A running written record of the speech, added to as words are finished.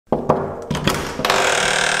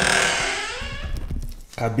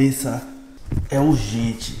Cabeça é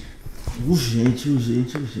urgente. Urgente,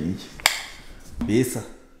 urgente, urgente. Cabeça.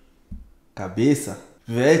 Cabeça.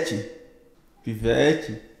 Pivete.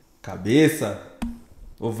 Pivete. Cabeça.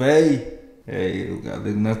 Ô véi. É, o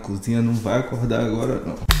galego na cozinha não vai acordar agora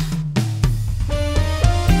não.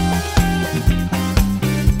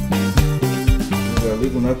 O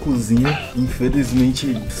galego na cozinha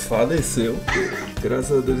infelizmente faleceu.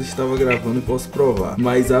 Graças a Deus eu estava gravando e posso provar.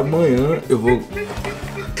 Mas amanhã eu vou...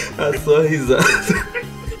 A sua risada.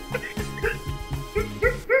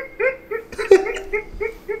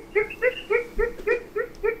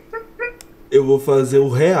 Eu vou fazer o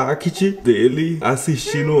react dele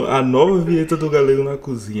assistindo a nova vinheta do Galego na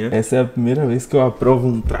Cozinha. Essa é a primeira vez que eu aprovo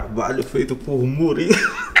um trabalho feito por Murilo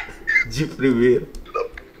de primeira.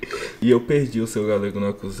 E eu perdi o seu Galego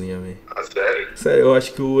na Cozinha, velho. Ah, sério? Sério, eu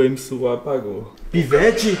acho que o MC apagou.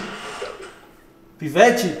 Pivete?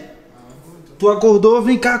 Pivete? Tu acordou?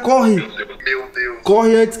 Vem cá, corre! Meu Deus.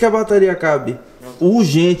 Corre antes que a bateria acabe.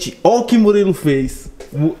 Urgente, ó o que Murilo fez.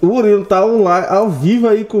 O Murilo tá online, ao vivo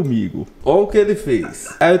aí comigo. Ó o que ele fez.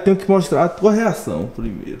 Aí eu tenho que mostrar a tua reação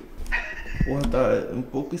primeiro. Porra, tá um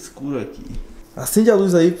pouco escuro aqui. Acende a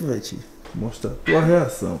luz aí, Pivete. Mostra a tua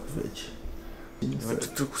reação, Pivete. Não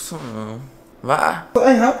tô com sono não. Vá.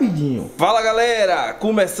 Sai rapidinho. Fala galera,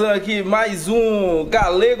 começando aqui mais um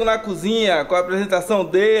Galego na Cozinha com a apresentação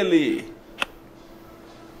dele.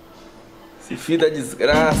 Se filho da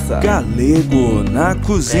desgraça. Galego na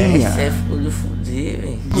Cozinha. Você ficou de fuder,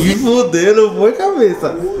 velho. Que fuder, não foi,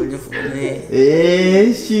 cabeça? Ficou de fuder.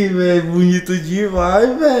 Este, velho, bonito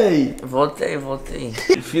demais, velho. Volta aí.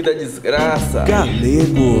 Que filho da desgraça.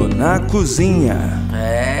 Galego na Cozinha.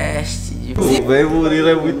 Peste de O velho Murilo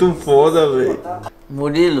é muito foda, velho.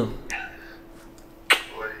 Murilo.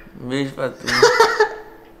 Um beijo pra tu.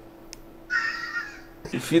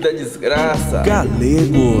 Que filho da desgraça.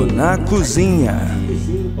 Galego na Cozinha.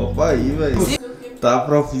 Opa aí, velho. Tá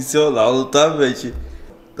profissional, não tá, velho?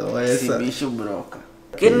 Então é Esse essa. bicho broca.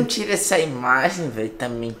 Por que não tira essa imagem, velho?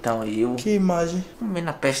 Também então eu. Que imagem? Comendo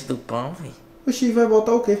a peste do pão, velho. Oxi, vai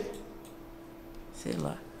botar o quê? Sei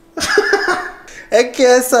lá. É que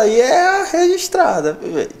essa aí é a registrada,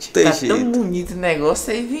 velho. Tem Tá jeito. tão bonito o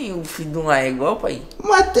negócio, aí vem o filho de uma égua, pai.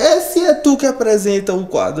 Mas se é tu que apresenta o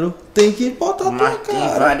quadro, tem que botar a tua Mas tem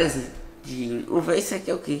cara. várias de... O véio, isso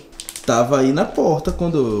aqui é o quê? Tava aí na porta,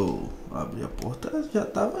 quando eu abri a porta, já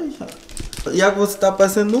tava aí já. E agora você tá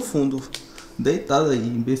aparecendo no fundo, deitado aí,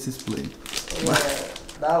 imbecil esplêndido.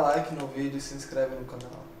 Dá like no vídeo e se inscreve no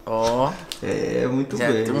canal. Ó, É, muito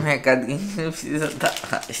já bem. tem um recado que a gente não precisa dar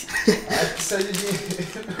mais. Ai, que sai de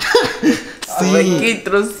dinheiro. Sim. Quem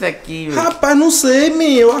trouxe isso aqui, velho? Rapaz, não sei, man,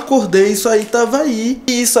 eu acordei, isso aí tava aí.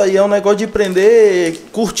 Isso aí é um negócio de prender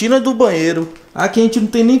cortina do banheiro. Aqui a gente não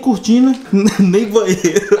tem nem cortina, nem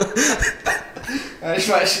banheiro. A gente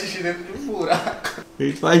vai xixi dentro de um buraco. A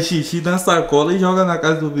gente faz xixi na sacola e joga na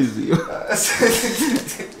casa do vizinho.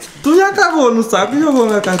 Tu já cagou no saco e jogou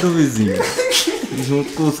na casa do vizinho.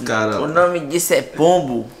 Junto com os O caras. nome disso é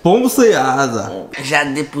pombo. Pombo sem asa. Já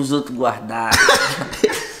dei pros outros guardar.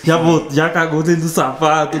 Já cagou dentro do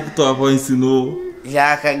sapato que tua avó ensinou.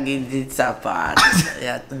 Já caguei dentro de sapato.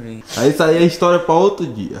 Já também. Aí isso aí é história pra outro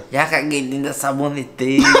dia. Já caguei dentro da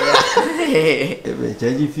saboneteira. É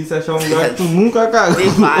difícil achar um lugar que tu nunca cagou.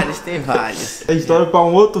 Tem vários. É história pra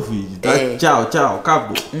um outro vídeo, tá? É. Tchau,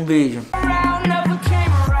 acabou. Um beijo.